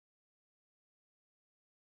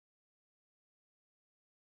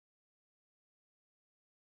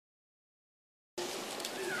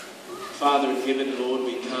Father in heaven, Lord,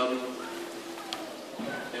 we come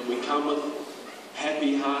with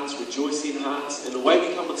happy hearts, rejoicing hearts. In a way,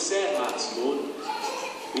 we come with sad hearts, Lord,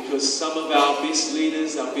 because some of our best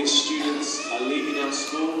leaders, our best students are leaving our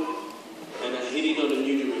school and are heading on a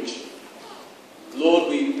new direction. Lord,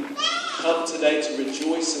 we come today to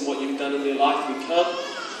rejoice in what you've done in their life. We come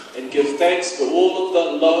and give thanks for all of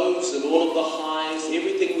the lows and all of the highs,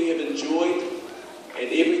 everything we have enjoyed and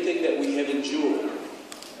everything that we have endured.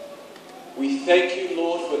 We thank you,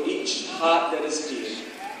 Lord, for each heart that is here,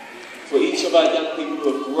 for each of our young people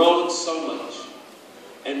who have grown so much.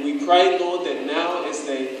 And we pray, Lord, that now as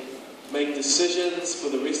they make decisions for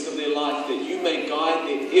the rest of their life, that you may guide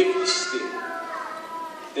their every step,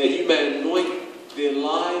 that you may anoint their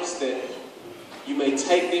lives, that you may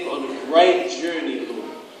take them on a great journey, Lord,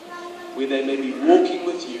 where they may be walking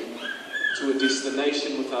with you to a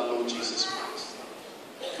destination with our Lord Jesus Christ.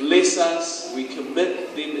 Bless us. We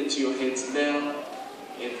commit them into your hands now.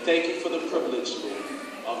 And thank you for the privilege, Lord,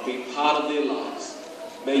 of being part of their lives.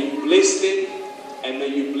 May you bless them and may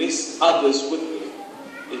you bless others with them.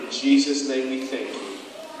 In Jesus' name we thank you.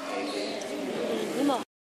 Amen.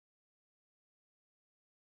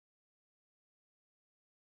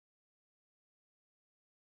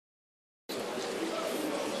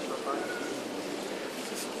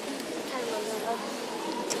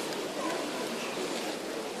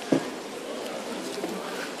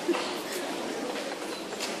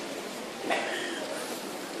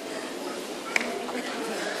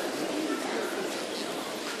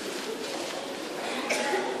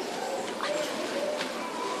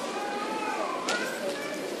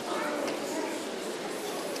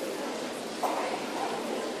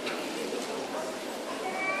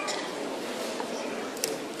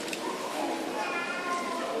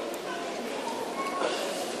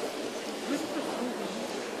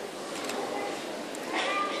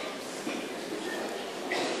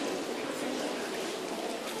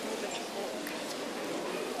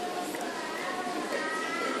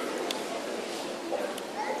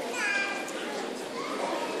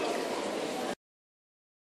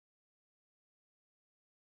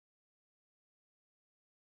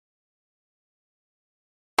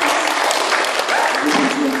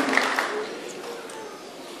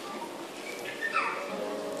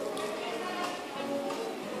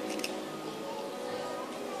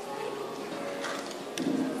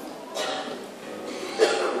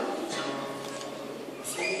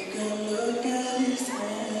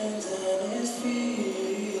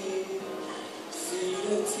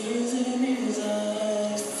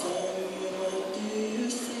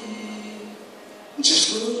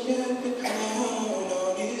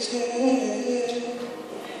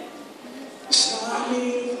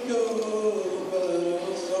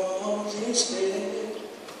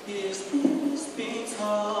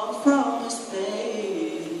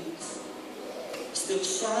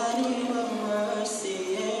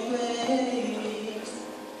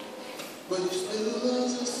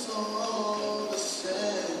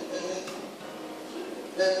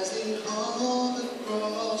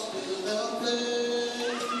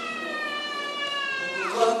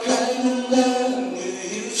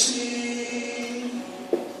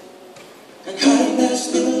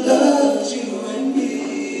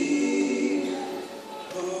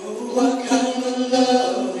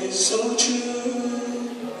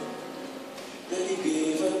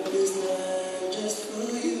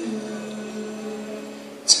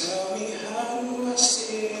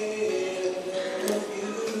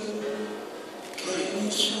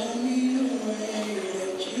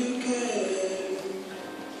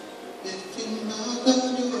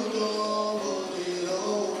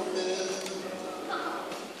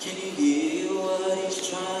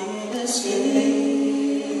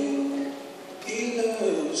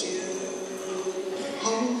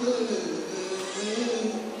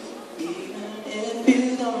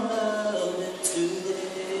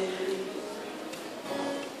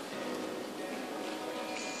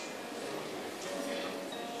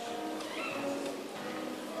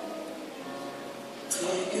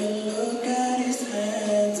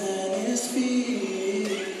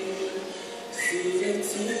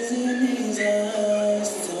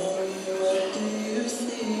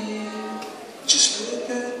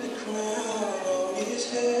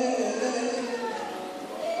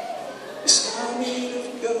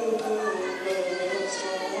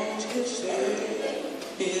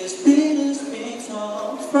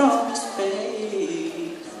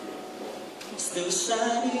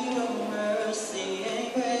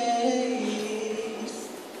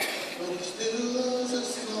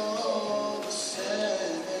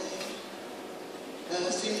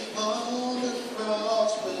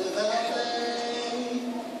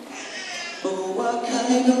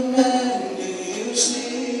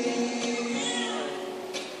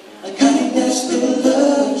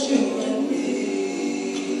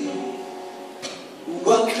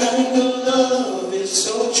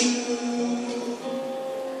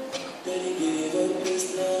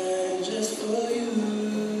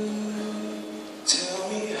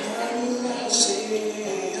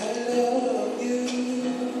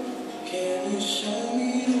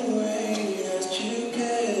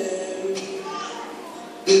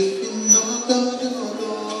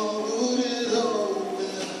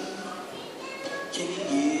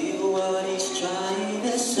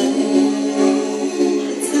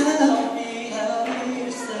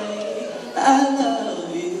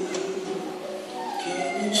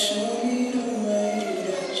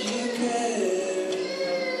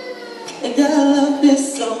 And God loved me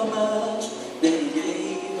so much that He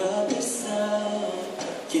gave up His Son.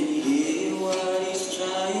 Can you hear what He's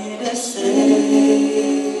trying to say?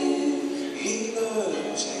 He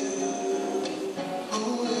loves you.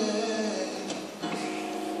 Oh, yeah.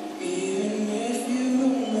 Even if you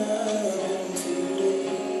don't love Him today.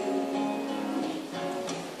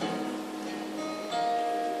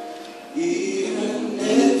 Even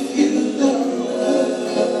if you don't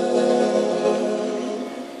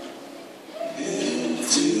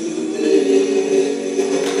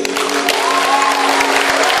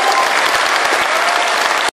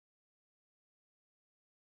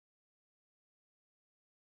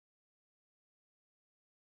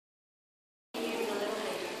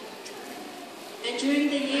And during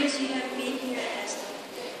the years you have been here at Asdah,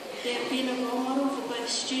 you have been a role model for both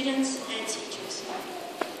students and teachers.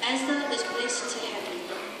 Asdah is blessed to have you.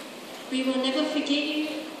 We will never forget you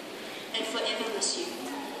and forever miss you.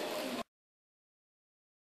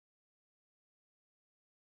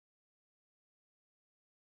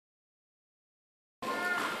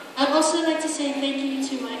 I'd also like to say thank you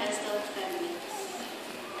to my Asdah family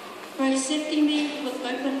for accepting me with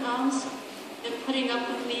open arms and putting up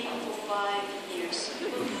with me for 5 years.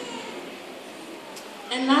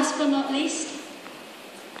 And last but not least,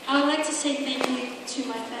 I would like to say thank you to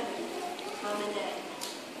my family, Mum and Dad.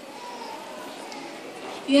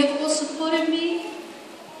 You have all supported me,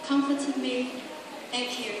 comforted me, and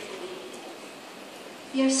cared for me.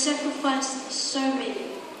 You have sacrificed so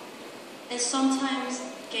many, and sometimes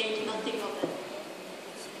gained nothing of it.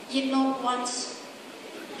 Yet not once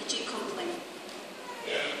did you complain.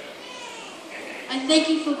 I thank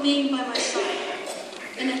you for being by my side,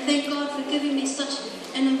 and I thank God for giving me such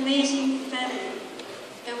an amazing family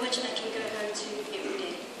in which I can go home to every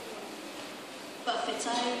day.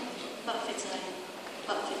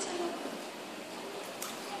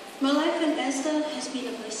 My life in Asdah has been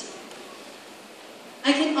a blessing.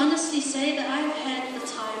 I can honestly say that I've had the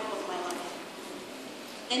time of my life,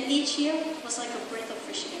 and each year was like a breath of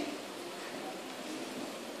fresh air.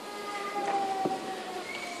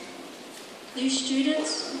 New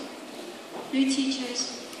students, new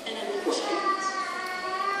teachers, and administrators.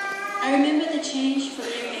 I remember the change from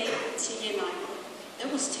year 8 to year 9.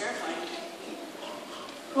 It was terrifying.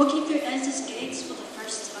 Walking through Asdah's gates for the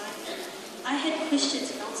first time, I had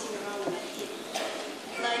questions bouncing around in my head.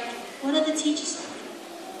 Like, what are the teachers like?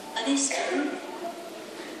 Are they scary?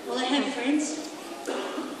 Will I have friends?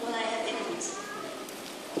 Will I have enemies?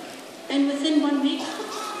 And within 1 week,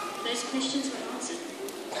 those questions were answered.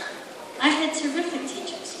 I had terrific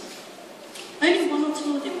teachers. Only 1 or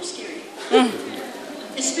 2 of them were scary.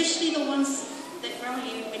 Especially the ones that growl at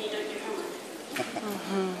you when you don't do homework.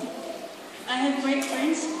 I had great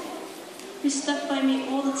friends who stuck by me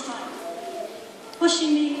all the time,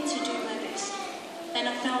 pushing me to do my best, and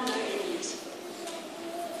I found no enemies.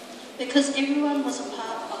 Because everyone was a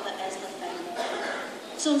part of the Asdah family.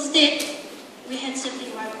 So instead, we had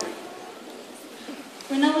sibling rivalry.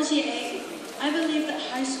 When I was year 8, I believed that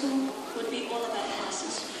high school would be all about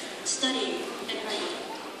classes, studying, and homework.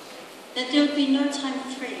 That there would be no time for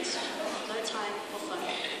friends, no time for fun.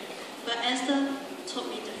 But Asdah taught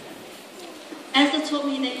me different. Asdah taught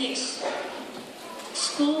me that yes,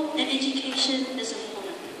 school and education is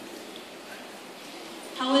important.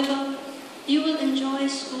 However, you will enjoy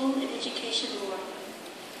school and education more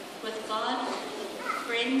with God,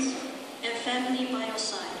 friends, and family by your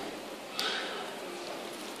side.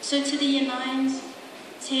 So to the year 9s,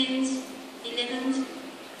 10s, 11s,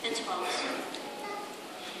 and 12s.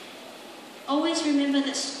 Always remember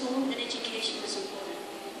that school and education is important.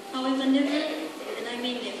 However, never, and I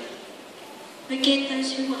mean never, forget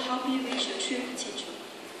those who will help you reach your true potential.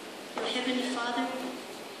 Your Heavenly Father,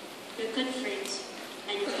 your good friends,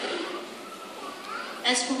 and your family.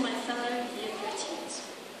 As for my fellow year 13s,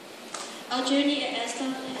 our journey at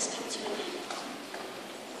Asdah has come to an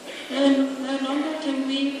end. No longer can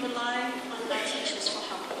we rely on our teachers for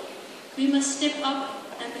help. We must step up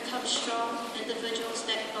and become strong individuals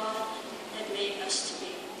that God had made us to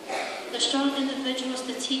be. The strong individuals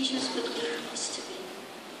the teachers believe us to be.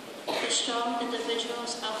 The strong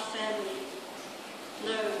individuals our family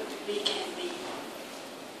know we can be.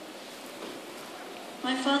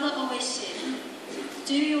 My father always said,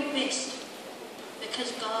 do your best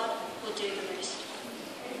because God will do the rest.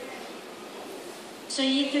 So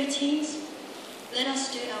year 13s, let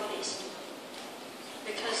us do our best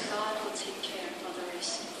because God will take care of the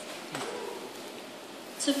rest.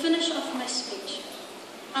 To finish off my speech,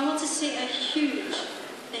 I want to say a huge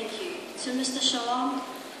thank you to Mr. Shalom,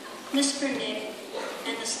 Ms. Burnett,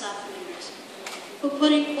 and the staff members for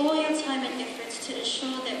putting all your time and efforts to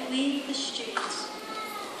ensure that we, the students,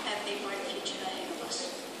 have a bright future ahead of us.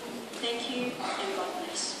 Thank you and God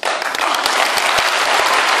bless.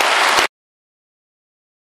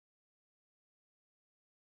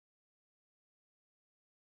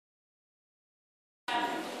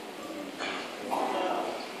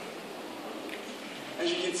 As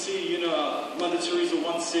you can see, Mother Teresa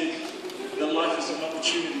once said that life is an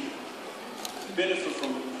opportunity to benefit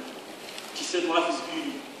from it. She said life is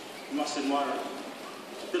beauty, we must admire it.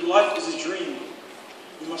 That life is a dream,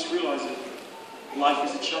 we must realize it. Life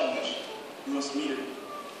is a challenge, we must meet it.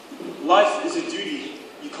 Life is a duty,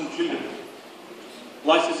 you complete it.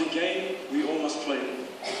 Life is a game, we all must play it.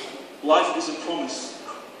 Life is a promise,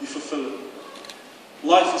 you fulfill it.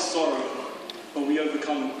 Life is sorrow, but we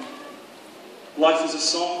overcome it. Life is a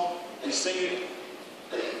song, we sing it,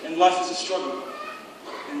 and life is a struggle,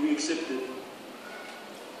 and we accept it.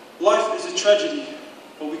 Life is a tragedy,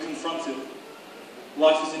 but we confront it.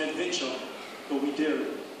 Life is an adventure, but we dare it.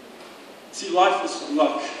 See, life is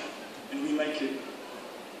luck, and we make it.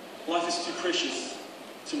 Life is too precious,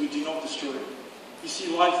 so we do not destroy it. You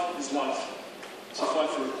see, life is life, so fight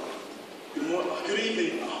for it. Good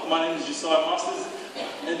evening, my name is Josiah Masters,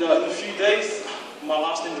 and in a few days, my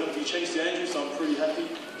last name is going to be changed to Andrew, so I'm pretty happy.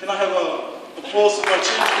 Can I have an applause for my change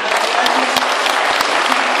to Andrew?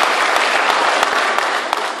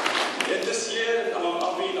 And this year,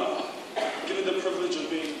 I've been given the privilege of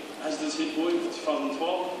being Asdah's head boy for 2012.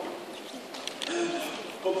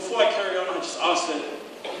 But before I carry on, I just ask that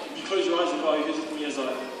you close your eyes and bow your heads with me as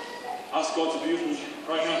I ask God to be with me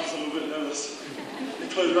right now, because I'm a bit nervous.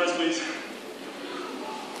 And close your eyes, please.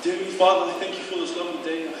 Dear Heavenly Father, I thank you for this lovely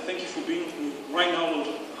day. I thank you for being with me right now, Lord.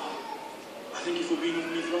 I thank you for being with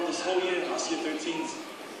me throughout this whole year, us year 13s.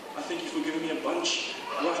 I thank you for giving me a bunch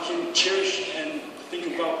where I can cherish and think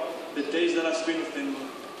about the days that I spent with them.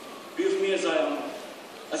 Be with me as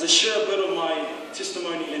I share a bit of my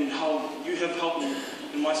testimony and how you have helped me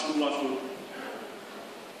in my school life, Lord.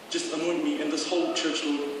 Just anoint me and this whole church,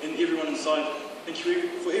 Lord, and everyone inside. Thank you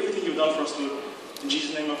for everything you've done for us, Lord. In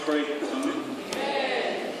Jesus' name I pray. Amen.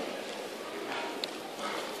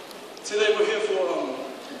 Today we're here for,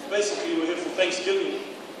 basically we're here for Thanksgiving,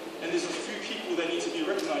 and there's a few people that need to be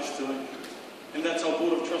recognized today. And that's our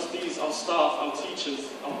Board of Trustees, our staff, our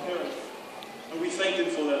teachers, our parents. And we thank them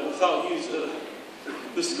for that. Without you,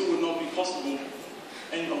 the school would not be possible,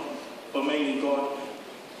 and but mainly God.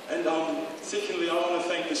 And secondly, I want to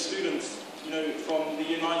thank the students, from the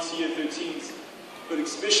year 9 to year 13s, but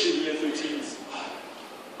especially the year 13s.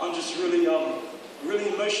 I'm just really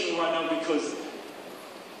emotional right now because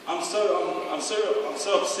I'm so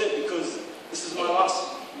upset because this is my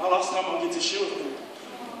last time I get to share with them.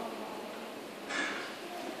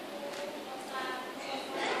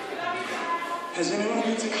 Has anyone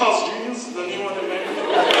been to Carl's Juniors? The new one in Manhattan?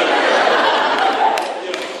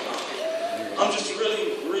 Yeah. I'm just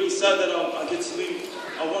really sad that I get to leave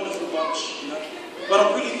a wonderful bunch, But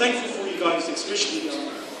I'm really thankful for you guys, especially you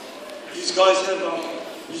guys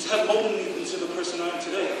have molded me into the person I am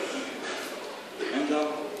today. And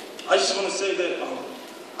I just want to say that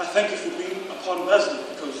I thank you for being a part of Asdah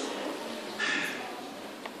because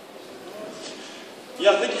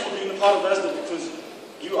I thank you for being a part of Asdah because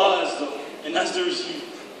you are Asdah. And Asdah is you.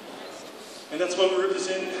 And that's what we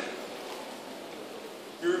represent.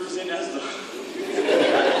 We represent Asdah.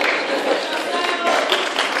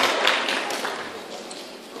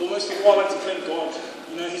 But most of all, I'd like to thank God.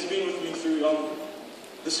 He's been with me through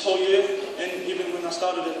this whole year, and even when I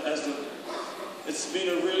started at Asdah. It's been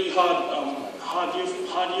a really hard year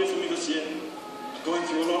for me this year, going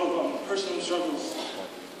through a lot of personal struggles.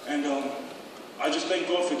 And I just thank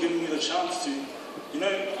God for giving me the chance to,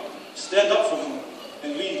 stand up for Him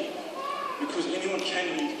and lead, because anyone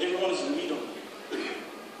can lead. Everyone is a leader.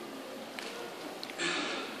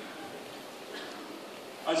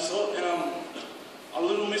 A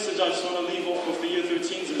little message I just want to leave off with the year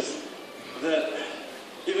 13s is that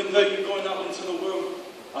even though you're going out into the world,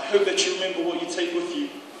 I hope that you remember what you take with you.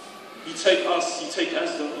 You take us, you take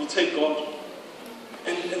Asdah, you take God.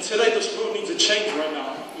 And today this world needs a change right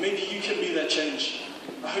now. Maybe you can be that change.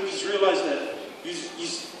 I hope you realize that.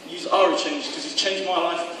 You are a change, because you changed my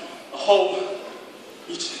life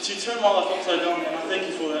you turned my life upside down, and I thank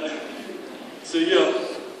you for that. So yeah.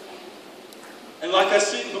 And like I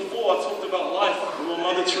said before, I talked about life, what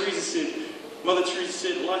Mother Teresa said. Mother Teresa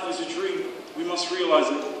said, life is a dream, we must realize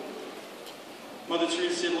it. Mother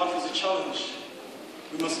Teresa said, life is a challenge,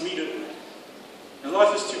 we must meet it. And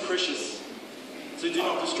life is too precious, so do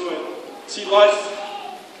not destroy it. See, life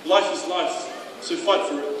is life, so fight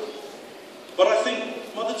for it. But I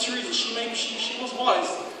think Mother Teresa, she was wise,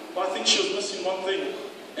 but I think she was missing one thing,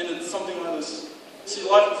 and it's something like this. See,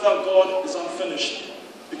 life without God is unfinished,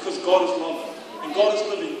 because God is love, and God is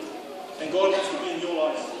living, and God wants to be in your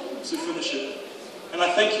life, so finish it. And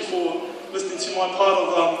I thank you for listening to my part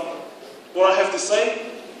of what I have to say.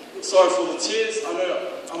 Sorry for the tears. I know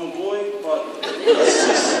I'm a boy, but it's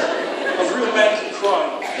just a real man can cry.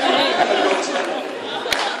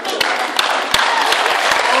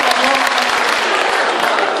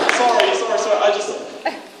 Sorry.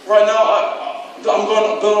 Right now, I'm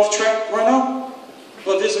going a bit off track right now.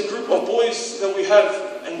 But there's a group of boys that we have,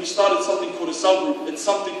 and we started something called a cell group. It's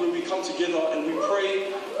something where we come together and we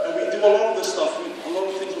pray, and we do a lot of this stuff, a lot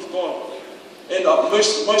of things with God. And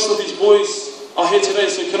most of these boys are here today,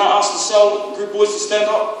 so can I ask the cell group boys to stand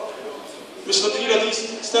up? Mr. Peter,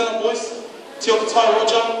 these stand up boys. Te Oka Tai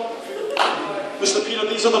Roger. Mr. Peter,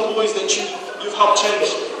 these are the boys that you've helped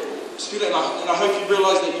change. Mr. Peter, and I hope you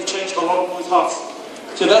realise that you've changed a lot of boys' hearts.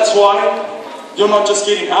 So that's why you're not just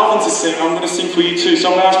getting Alvin to sing, I'm going to sing for you too. So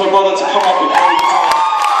I'm going to ask my brother to come up and play guitar.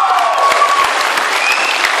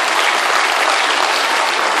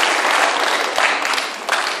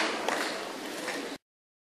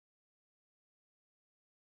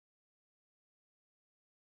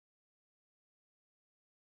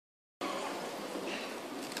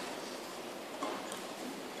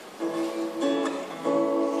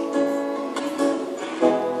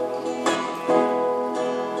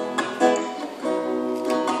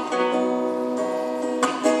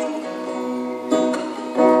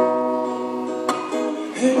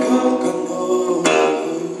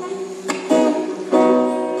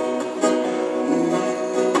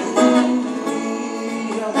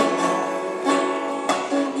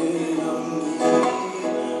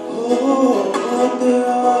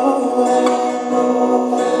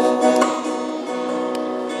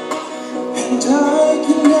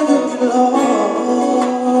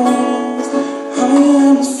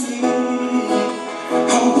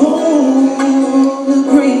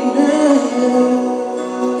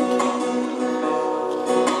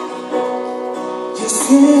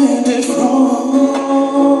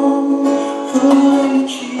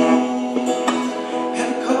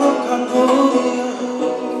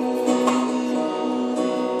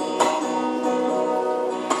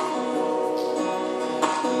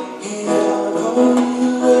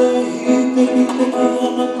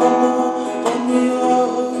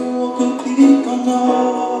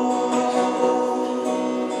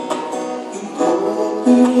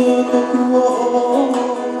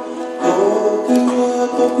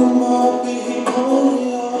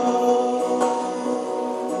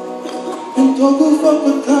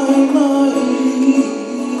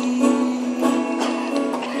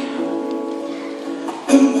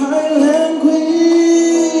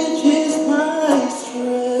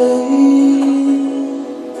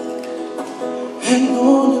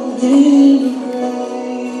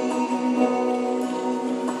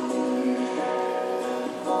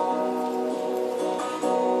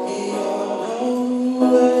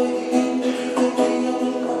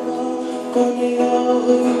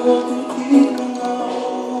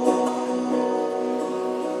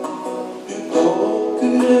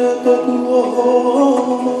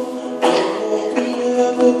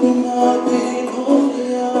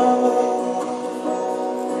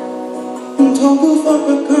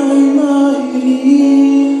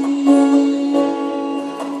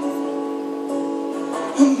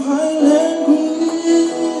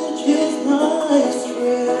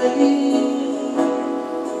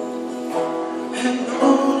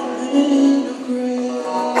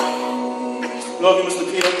 Love you, Mr.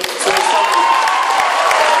 Peter.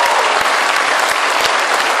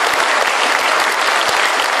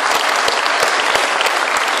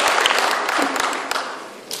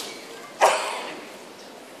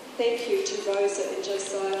 Thank you to Rosa and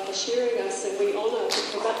Josiah for sharing us, and we honour the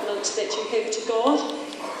commitment that you have to God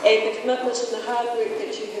and the commitment and the hard work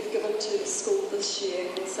that you have given to the school this year.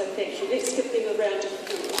 And so thank you. Let's give them a round of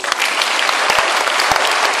applause.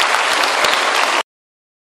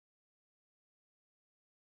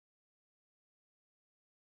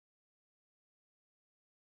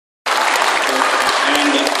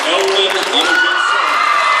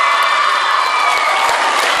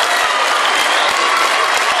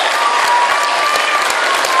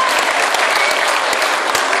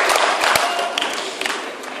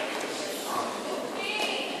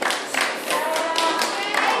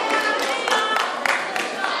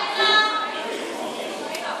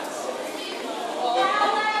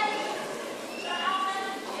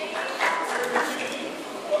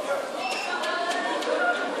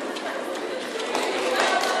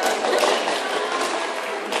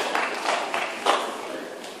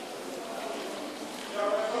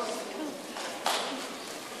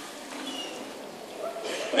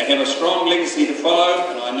 They have a strong legacy to follow,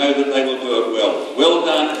 and I know that they will do it well. Well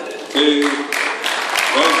done to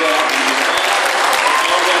Rosa and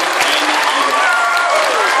Alden and Ava.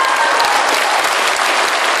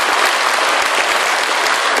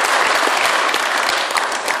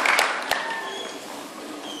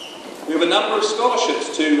 We have a number of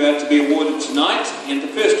scholarships to be awarded tonight, and the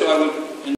first I would